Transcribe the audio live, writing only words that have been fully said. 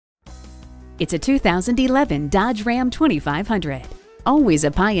It's a 2011 Dodge Ram 2500. Always a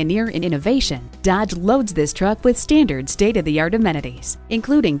pioneer in innovation, Dodge loads this truck with standard state-of-the-art amenities,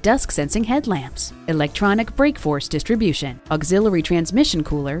 including dusk-sensing headlamps, electronic brake force distribution, auxiliary transmission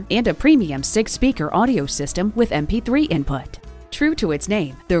cooler, and a premium 6-speaker audio system with MP3 input. True to its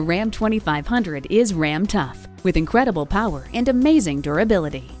name, the Ram 2500 is Ram tough, with incredible power and amazing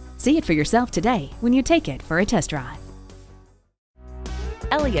durability. See it for yourself today when you take it for a test drive.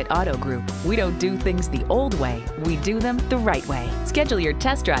 Elliott Auto Group. We don't do things the old way, we do them the right way. Schedule your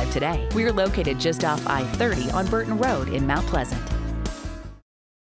test drive today. We're located just off I-30 on Burton Road in Mount Pleasant.